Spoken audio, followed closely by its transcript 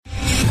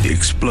The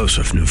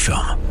explosive new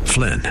film,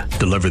 Flynn,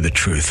 deliver the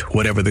truth,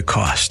 whatever the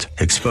cost,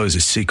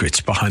 exposes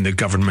secrets behind the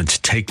government's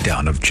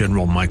takedown of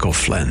General Michael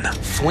Flynn.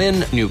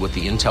 Flynn knew what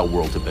the intel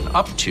world had been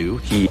up to.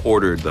 He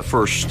ordered the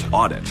first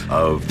audit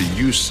of the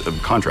use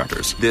of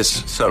contractors.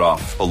 This set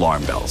off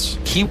alarm bells.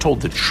 He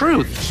told the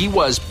truth. He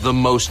was the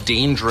most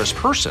dangerous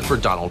person for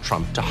Donald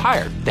Trump to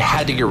hire. They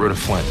had to get rid of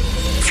Flynn.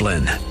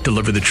 Flynn,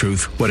 deliver the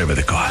truth, whatever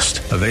the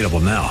cost. Available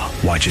now.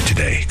 Watch it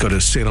today. Go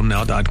to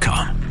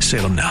salemnow.com.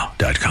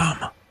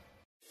 salemnow.com.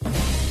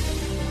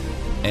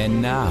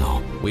 And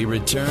now, we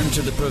return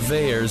to the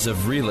purveyors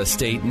of real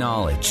estate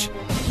knowledge,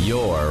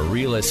 your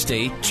Real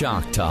Estate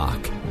Chalk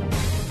Talk.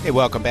 Hey,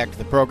 welcome back to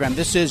the program.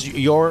 This is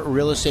your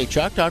Real Estate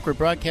Chalk Talk. We're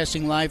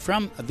broadcasting live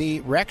from the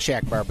Rack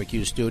Shack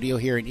Barbecue Studio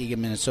here in Eagan,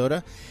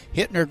 Minnesota.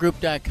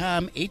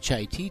 HittnerGroup.com,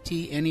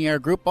 Hittner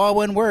Group, all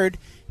one word,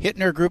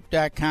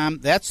 HittnerGroup.com.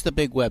 That's the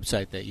big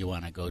website that you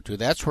want to go to.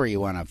 That's where you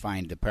want to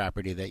find the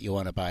property that you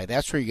want to buy.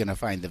 That's where you're going to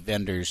find the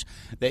vendors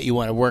that you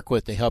want to work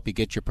with to help you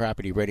get your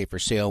property ready for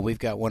sale. We've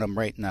got one of them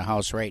right in the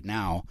house right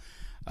now.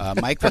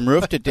 Mike from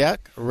Roof to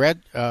Deck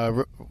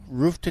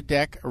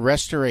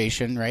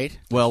Restoration, right?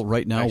 Well,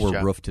 right now Nice we're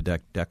job. Roof to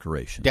Deck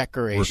Decoration.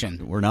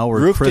 We're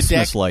Roof Christmas to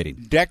Deck lighting.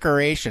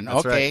 Decoration.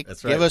 That's okay, right,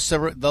 that's right. Give us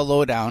the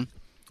lowdown.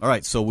 All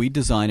right, so we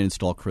design and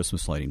install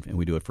Christmas lighting, and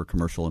we do it for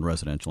commercial and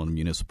residential and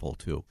municipal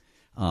too.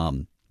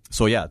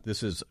 So yeah,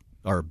 this is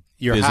our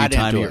You're busy hot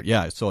time into of year. it.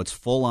 Yeah, so it's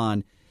full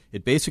on.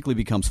 It basically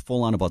becomes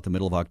full on about the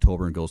middle of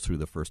October and goes through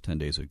the first 10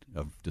 days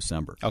of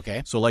December.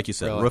 Okay. So like you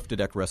said, Really? Roof to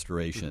Deck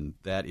Restoration,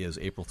 that is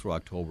April through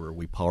October.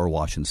 We power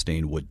wash and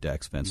stain wood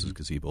decks, fences,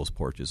 gazebos,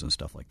 porches, and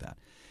stuff like that.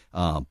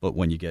 But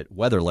when you get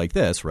weather like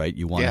this, right,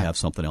 you want to Yeah. have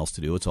something else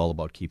to do. It's all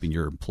about keeping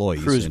your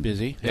employees. Crews and-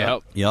 busy.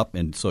 Yep,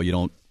 and so you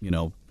don't,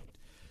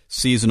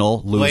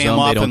 seasonal, lose Lay 'em them,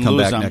 off they don't and come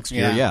lose back 'em. next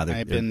year. Yeah, Yeah,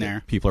 I've been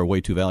there. People are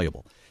way too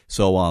valuable.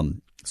 So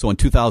in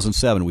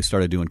 2007, we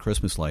started doing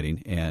Christmas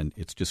lighting, and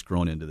it's just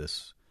grown into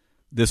this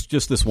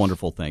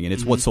wonderful thing. And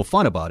it's what's so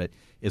fun about it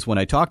is when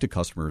I talk to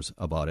customers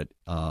about it,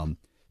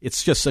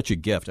 it's just such a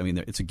gift. I mean,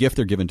 it's a gift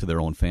they're giving to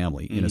their own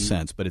family in a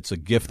sense, but it's a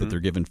gift that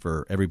they're given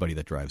for everybody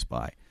that drives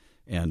by.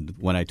 And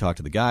when I talk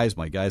to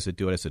my guys that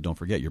do it, I said, don't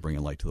forget, you're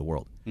bringing light to the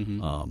world.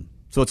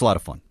 So it's a lot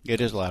of fun. It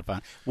is a lot of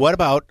fun. What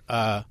about,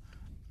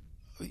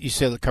 you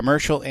said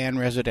commercial and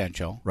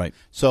residential. Right.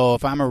 So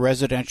if I'm a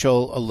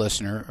residential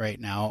listener right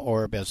now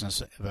or a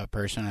business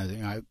person,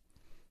 I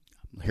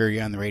hear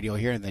you on the radio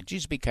here, and that,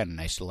 geez, it'd be kind of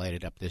nice to light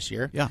it up this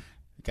year. Yeah.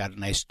 Got a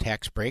nice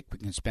tax break. We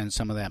can spend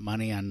some of that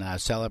money on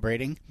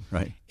celebrating.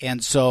 Right.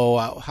 And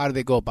so how do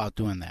they go about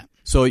doing that?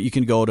 So you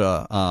can go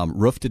to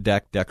Roof to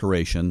Deck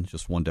Decoration,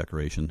 just one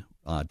decoration,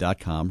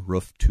 .com,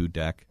 Roof to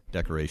Deck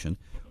Decoration,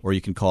 or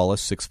you can call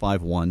us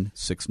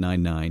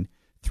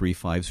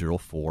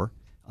 651-699-3504.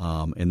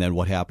 And then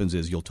what happens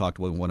is you'll talk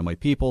to one of my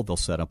people. They'll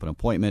set up an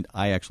appointment.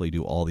 I actually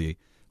do all the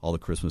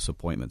Christmas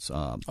appointments. You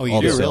all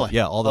do? the Really?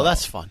 Yeah. Oh,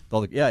 that's fun.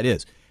 Yeah, it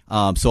is.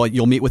 So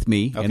you'll meet with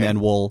me, Okay. and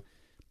then we'll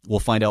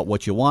find out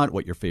what you want,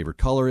 what your favorite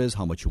color is,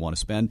 how much you want to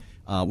spend.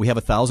 We have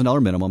a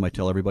 $1,000 minimum. I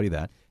tell everybody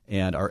that.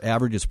 And our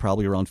average is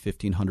probably around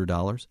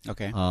 $1,500.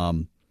 Okay.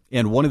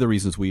 And one of the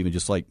reasons we even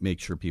just make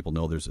sure people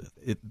know this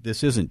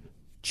isn't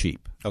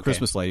cheap. Okay.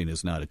 Christmas lighting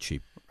is not a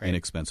cheap,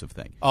 inexpensive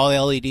thing. All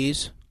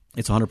LEDs?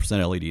 It's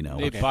 100% LED now.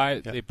 They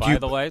buy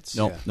the lights?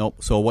 No.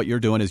 So what you're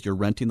doing is you're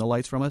renting the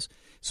lights from us.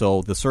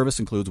 So the service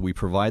includes we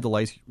provide the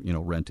lights,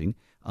 renting.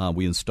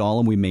 We install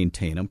them, we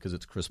maintain them because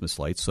it's Christmas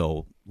lights.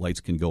 So lights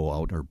can go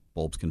out or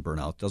bulbs can burn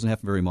out. It doesn't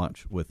happen very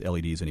much with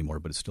LEDs anymore,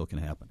 but it still can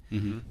happen.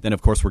 Mm-hmm. Then,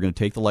 of course, we're going to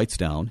take the lights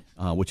down,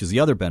 which is the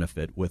other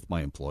benefit with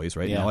my employees.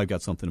 Right now I've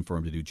got something for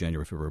them to do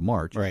January, February,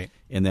 March. Right.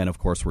 And then, of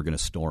course, we're going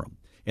to store them.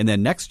 And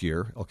then next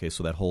year,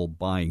 so that whole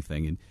buying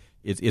thing, and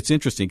it's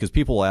interesting because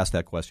people will ask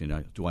that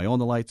question, do I own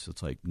the lights?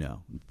 It's like,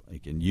 no.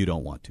 And you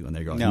don't want to. And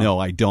they go, no,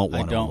 I don't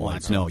want to own the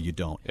lights. No, you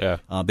don't. Yeah.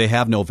 They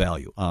have no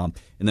value. And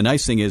the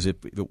nice thing is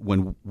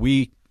when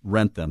we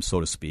rent them, so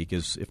to speak,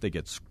 is if they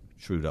get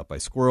screwed up by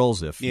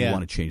squirrels, if you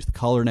want to change the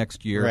color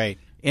next year, Right.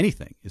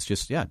 anything. It's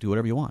just, do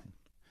whatever you want.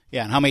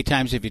 Yeah, and how many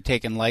times have you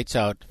taken lights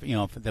out,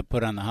 that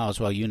put on the house?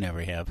 Well, you never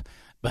have.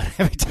 But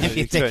every time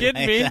you take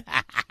kidding me?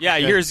 Yeah,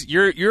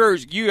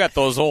 you got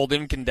those old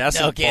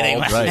incandescent No kidding.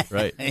 bulbs.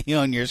 Right.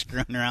 And you're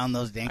screwing around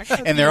those things.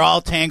 And they're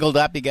all tangled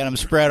up. You got them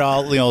spread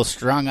all,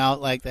 strung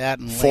out like that.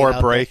 And Four laid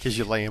out break as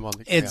you lay them on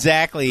the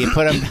Exactly. You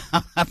put them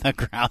down on the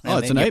ground, and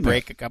it's then a you nightmare.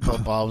 break a couple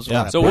of bulbs. Yeah.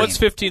 What a So pain. what's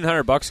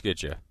 $1,500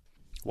 get you?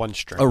 one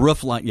string. A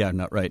roof line,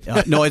 not right.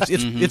 No,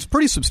 it's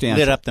pretty substantial.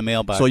 Lit up the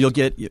mailbox. So you'll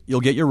get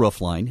your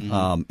roof line,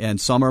 and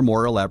some are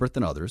more elaborate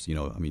than others.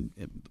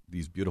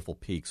 These beautiful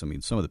peaks.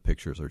 Some of the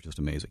pictures are just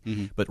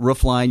amazing. But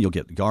roof line, you'll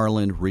get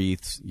garland,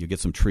 wreaths, you get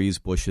some trees,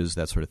 bushes,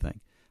 that sort of thing.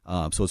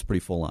 So it's pretty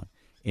full on.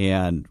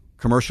 And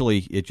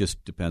commercially, it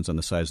just depends on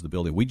the size of the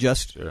building. We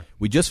just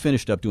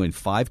finished up doing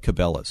 5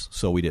 Cabela's.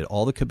 So we did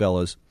all the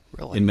Cabela's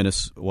in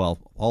Minnesota. Well,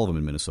 all of them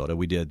in Minnesota.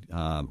 We did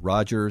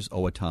Rogers,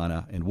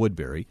 Owatonna, and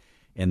Woodbury.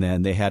 And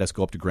then they had us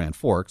go up to Grand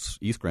Forks,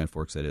 East Grand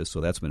Forks, that is. So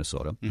that's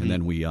Minnesota. And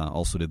then we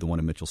also did the one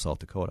in Mitchell, South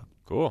Dakota.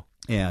 Cool.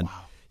 And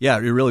Yeah,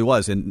 it really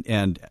was,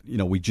 and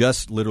we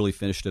just literally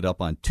finished it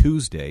up on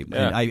Tuesday.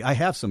 Yeah. And I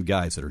have some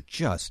guys that are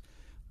just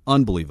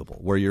unbelievable,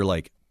 where you're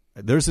like,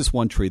 there's this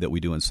one tree that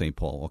we do in St.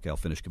 Paul. Okay, I'll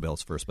finish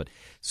Cabela's first. But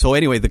so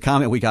anyway, the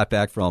comment we got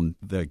back from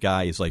the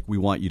guy is like, we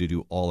want you to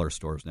do all our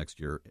stores next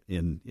year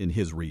in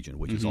his region,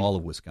 which is all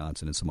of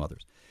Wisconsin and some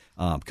others,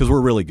 because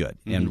we're really good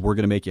and we're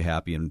going to make you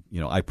happy. And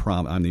I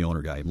promise, I'm the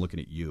owner guy. I'm looking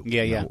at you.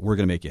 Yeah. We're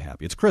going to make you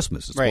happy. It's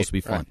Christmas. It's supposed to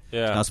be fun. Right.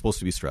 Yeah. It's not supposed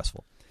to be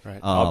stressful. Right.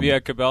 I'll be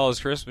at Cabela's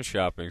Christmas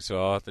shopping,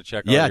 so I'll have to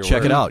check out Yeah, your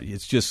check work. it out.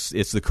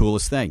 It's the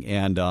coolest thing.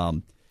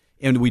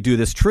 And we do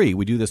this tree.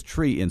 We do this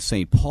tree in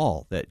St.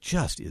 Paul that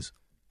just is.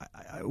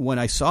 When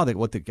I saw that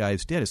what the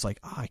guys did, it's like,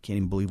 I can't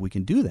even believe we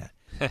can do that.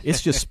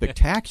 It's just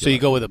spectacular. So you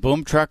go with a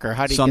boom truck, or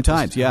how do you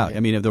Sometimes, get this? yeah. Okay. I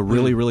mean, the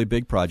really, really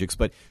big projects.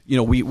 But,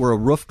 we're a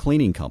roof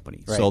cleaning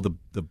company. Right. So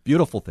the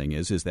beautiful thing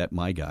is that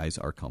my guys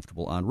are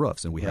comfortable on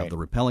roofs, and we have the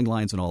rappelling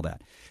lines and all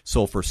that.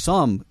 So for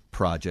some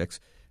projects,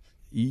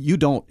 you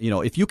don't,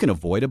 if you can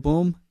avoid a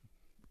boom,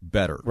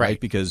 better, right?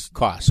 Because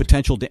cost.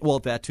 Potential,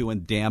 that too,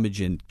 and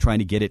damage and trying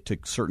to get it to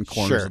certain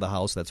corners Sure. of the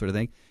house, that sort of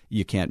thing,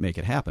 you can't make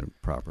it happen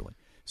properly.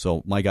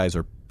 So my guys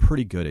are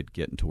pretty good at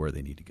getting to where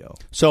they need to go.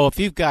 So if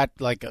you've got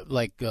like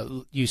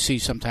you see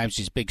sometimes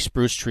these big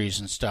spruce trees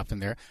and stuff in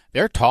there,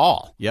 they're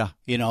tall. Yeah.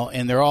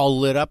 And they're all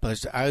lit up.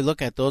 As I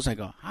look at those, I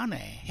go, how in the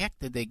heck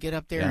did they get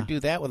up there Yeah. and do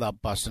that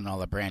without busting all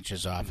the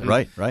branches off? And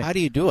Right. How do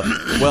you do it?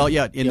 Well,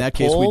 yeah, in that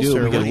case we poles, do.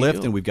 or We get what a do you lift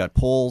do? and we've got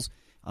poles.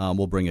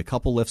 We'll bring a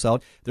couple lifts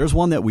out. There's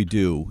one that we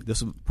do.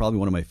 This is probably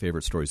one of my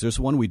favorite stories. There's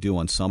one we do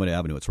on Summit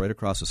Avenue. It's right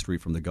across the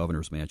street from the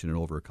governor's mansion and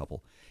over a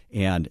couple.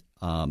 And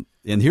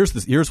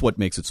here's what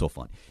makes it so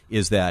fun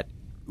is that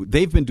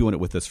they've been doing it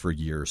with us for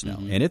years now,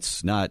 and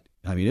it's not.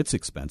 I mean, it's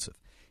expensive.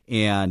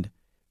 And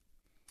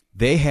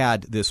they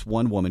had this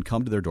one woman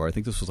come to their door. I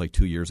think this was like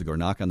 2 years ago.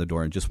 Knock on the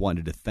door and just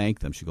wanted to thank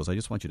them. She goes, "I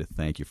just want you to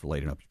thank you for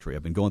lighting up the tree.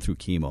 I've been going through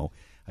chemo.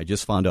 I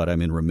just found out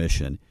I'm in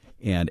remission."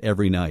 And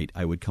every night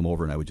I would come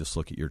over and I would just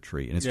look at your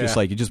tree, and it's just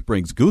like it just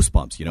brings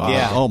goosebumps, Yeah.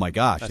 Like, oh my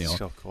gosh, That's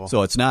so cool.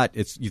 So it's not.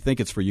 It's you think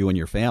it's for you and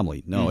your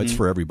family. No, it's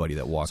for everybody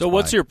that walks. So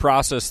what's by. your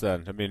process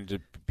then? I mean, do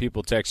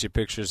people text you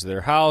pictures of their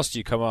house? Do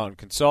you come out and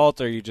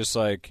consult? Or are you just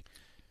like,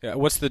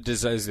 what's the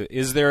design?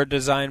 Is there a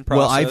design process?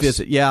 Well, I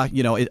visit. Yeah,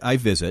 I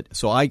visit.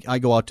 So I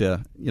go out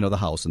to the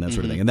house and that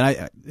sort of thing, and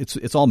then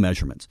it's all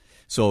measurements.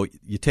 So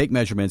you take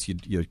measurements, you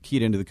key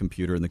it into the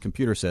computer, and the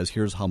computer says,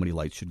 here's how many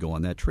lights should go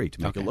on that tree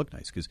to make it look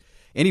nice. Because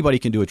anybody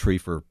can do a tree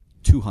for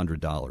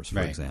 $200, for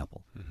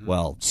example.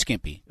 Well,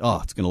 Skimpy. oh,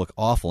 it's going to look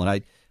awful.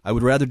 And I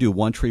would rather do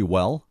one tree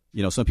well.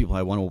 Some people,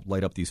 I want to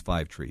light up these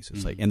 5 trees.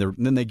 It's like, and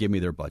then they give me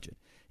their budget,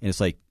 and it's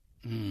like,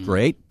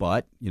 great,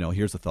 but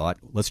here's the thought: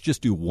 let's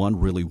just do one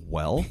really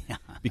well,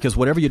 because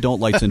whatever you don't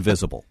light's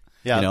invisible.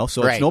 Yeah.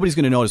 So Right. it's, nobody's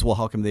going to notice. Well,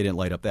 how come they didn't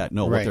light up that?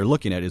 No, what Right. they're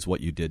looking at is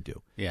what you did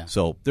do. Yeah.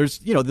 So there's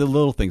the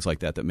little things like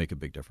that make a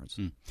big difference.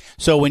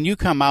 So when you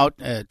come out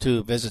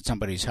to visit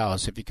somebody's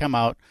house, if you come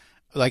out,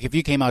 like if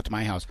you came out to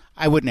my house,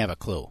 I wouldn't have a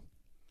clue.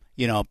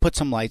 Put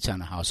some lights on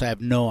the house. I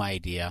have no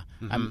idea.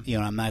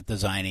 I'm not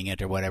designing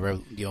it or whatever.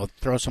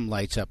 Throw some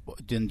lights up.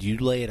 Didn't you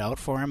lay it out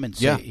for him and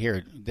say, Yeah.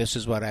 here, this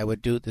is what I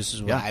would do. This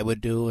is what Yeah. I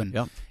would do. And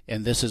Yep.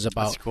 and this is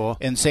about. That's cool.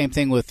 And same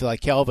thing with like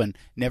Kelvin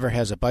never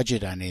has a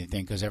budget on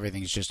anything because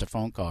everything's just a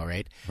phone call,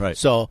 right? Right.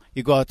 So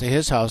you go out to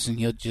his house and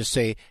he'll just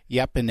say,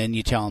 yep, and then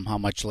you tell him how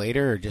much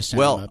later or just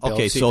send him a bill,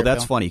 okay, so secret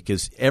that's bill? funny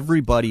because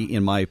everybody,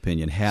 in my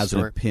opinion, has an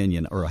Sure.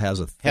 opinion or has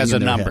a thing Has a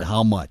in their number. head,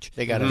 how much?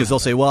 They got a because they'll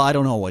number. say, well, I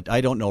don't know what. I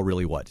don't know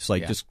really what. It's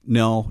like Yeah. just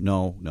no.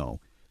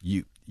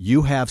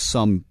 You have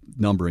some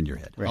number in your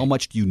head. Right. How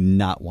much do you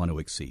not want to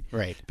exceed?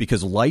 Right.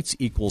 Because lights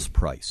equals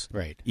price.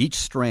 Right. Each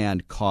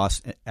strand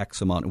costs X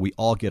amount, and we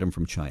all get them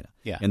from China.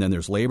 Yeah. And then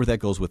there's labor that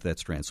goes with that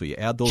strand. So you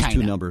add those China.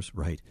 two numbers,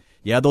 right?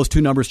 You add those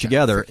two numbers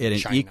together, and it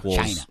China. equals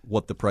China.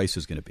 what the price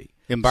is going to be.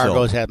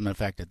 Embargoes So, haven't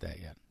affected that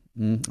yet.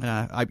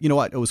 you know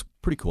what? It was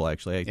pretty cool,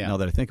 actually. Yeah. Now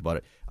that I think about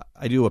it,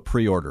 I do a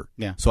pre-order.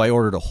 Yeah. So I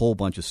ordered a whole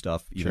bunch of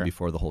stuff even Sure.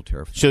 before the whole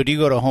tariff. So do you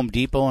go to Home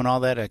Depot and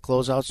all that at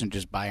closeouts and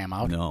just buy them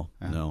out? No.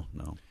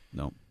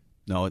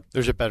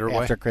 There's a better way.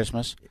 After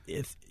Christmas?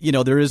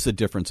 There is a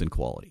difference in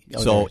quality.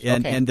 Oh, So there is.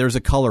 Okay. and there's a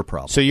color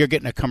problem. So you're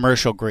getting a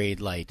commercial grade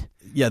light.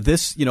 Yeah,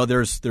 this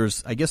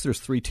there's I guess there's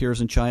 3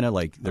 tiers in China.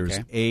 Like there's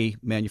Okay.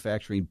 A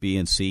manufacturing, B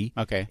and C.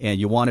 Okay. And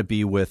you want to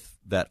be with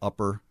that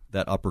upper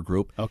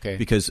group. Okay.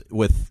 Because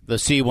with The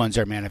C ones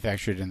are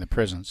manufactured in the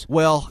prisons.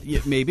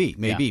 maybe,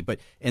 Yeah. but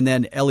and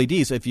then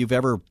LEDs. If you've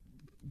ever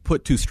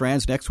put 2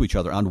 strands next to each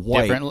other on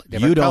white, Different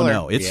you don't color.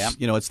 know. It's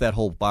Yeah. it's that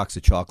whole box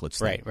of chocolates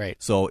thing. Right.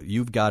 So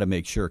you've got to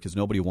make sure because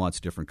nobody wants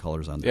different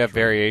colors on. You have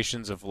tree.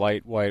 variations of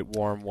light, white,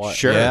 warm, white.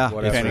 Sure. Yeah,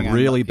 whatever. it's Depending on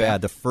really what- yeah.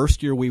 bad. The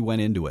first year we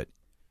went into it,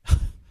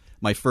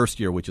 my first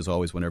year, which is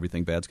always when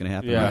everything bad's going to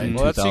happen, Yeah. right, in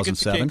Well, that's you get the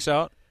 2007. kinks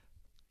out.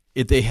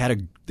 They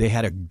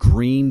had a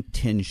green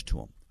tinge to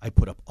them. I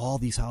put up all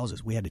these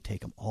houses. We had to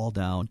take them all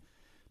down,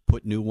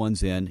 put new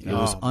ones in. It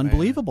was Oh,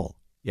 unbelievable.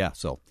 Yeah,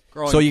 so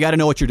Growing- you got to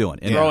know what you're doing.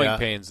 And, Growing Yeah.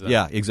 pains, then.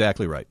 yeah,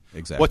 exactly right.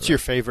 Exactly. What's your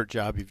right. favorite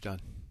job you've done?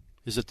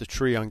 Is it the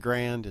tree on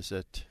Grand? Is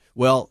it?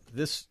 Well,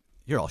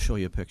 here I'll show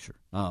you a picture.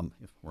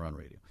 If we're on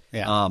radio,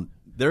 Yeah.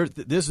 There's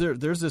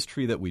this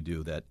tree that we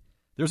do that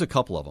there's a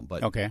couple of them,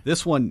 but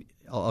this one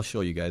I'll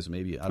show you guys.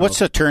 Maybe what's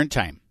the turn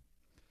time?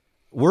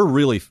 We're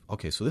really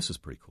okay. So this is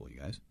pretty cool, you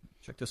guys.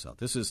 Check this out.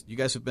 This is you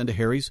guys have been to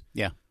Harry's?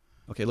 Yeah.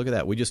 Okay, look at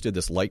that. We just did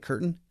this light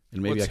curtain,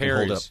 and maybe What's I can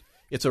Harry's? hold up.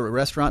 It's a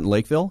restaurant in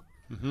Lakeville.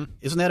 Mm-hmm.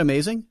 Isn't that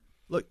amazing?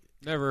 Look,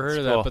 never heard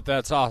of that, but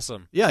that's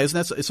awesome. Yeah,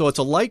 isn't that so? It's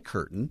a light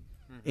curtain,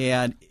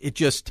 and it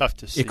just tough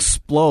to see.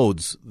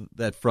 Explodes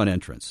that front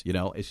entrance. You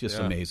know, it's just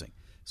amazing.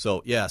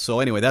 So So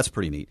anyway, that's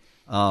pretty neat.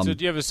 So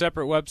do you have a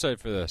separate website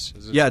for this?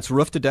 It's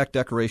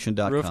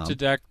rooftodeckdecoration.com.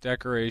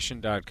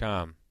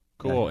 Rooftodeckdecoration.com.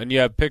 Cool. Yeah. And you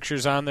have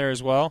pictures on there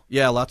as well?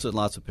 Yeah, lots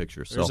of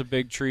pictures. There's a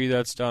big tree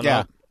that's done Yeah.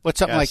 up. What's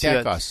something like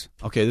that cost?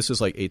 Okay, this is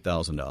like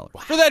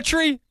 $8,000. For that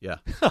tree? Yeah.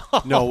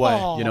 No way.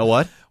 You know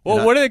what?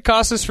 Well, what did it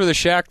cost us for the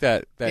shack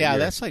that year?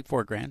 That's like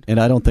 $4,000. And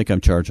I don't think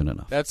I'm charging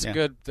enough. That's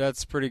good.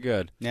 That's pretty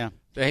good. Yeah.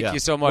 Thank you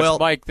so much. Well,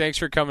 Mike, thanks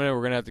for coming in.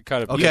 We're going to have to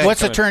cut it. Okay. What's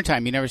the turn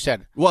time? You never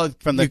said. Well,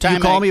 from the time you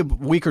call me a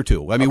week or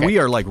two. I mean, we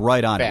are like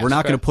right on it. We're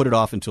not going to put it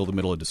off until the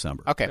middle of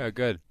December. Okay. Yeah,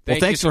 good.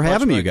 Thanks for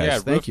having me, you guys. Yeah,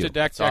 Thank you.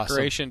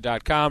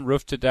 rooftodeckdecoration.com,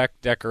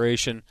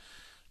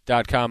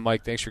 rooftodeckdecoration.com.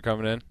 Mike, thanks for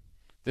coming in.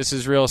 This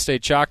is Real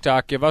Estate Chalk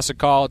Talk. Give us a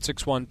call at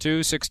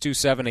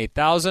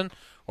 612-627-8000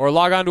 or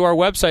log on to our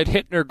website,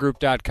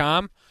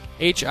 hittnergroup.com,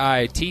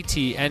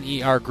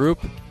 HITTNER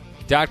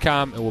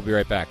group.com, and we'll be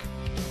right back.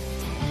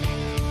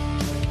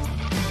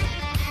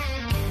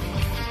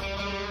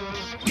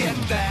 Get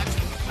that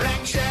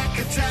Rack Shack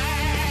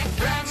attack,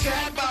 Rack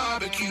Shack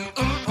barbecue,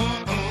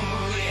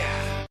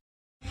 yeah.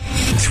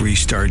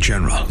 3-star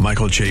General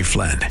Michael J.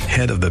 Flynn,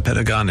 head of the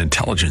Pentagon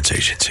Intelligence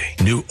Agency,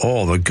 knew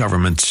all the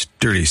government's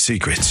dirty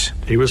secrets.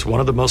 He was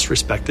one of the most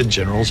respected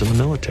generals in the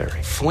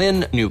military.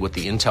 Flynn knew what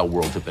the intel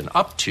world had been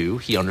up to.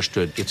 He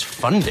understood its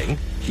funding.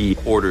 He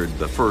ordered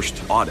the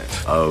first audit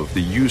of the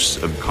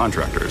use of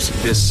contractors.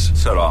 This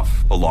set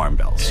off alarm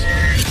bells.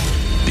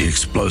 The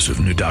explosive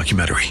new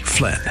documentary,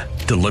 Flynn,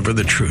 Deliver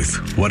the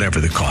Truth, Whatever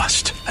the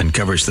Cost,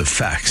 uncovers the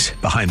facts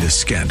behind this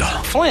scandal.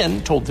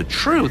 Flynn told the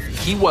truth.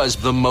 He was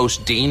the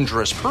most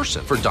dangerous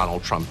person for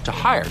Donald Trump to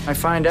hire. I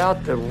find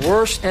out the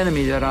worst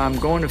enemy that I'm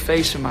going to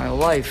face in my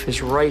life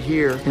is right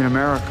here in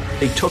America.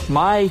 They took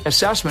my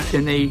assessment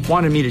and they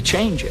wanted me to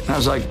change it. And I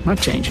was like, I'm not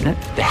changing it.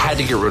 They had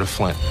to get rid of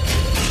Flynn.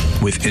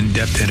 With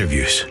in-depth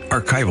interviews,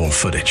 archival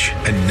footage,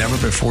 and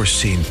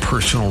never-before-seen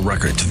personal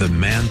records of the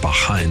man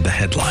behind the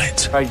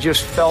headlines. I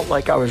just felt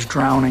like I was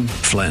drowning.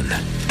 Flynn,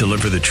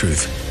 Deliver the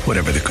Truth,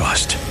 Whatever the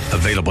Cost.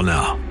 Available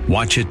now.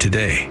 Watch it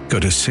today.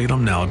 Go to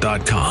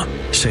salemnow.com.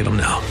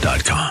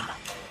 salemnow.com.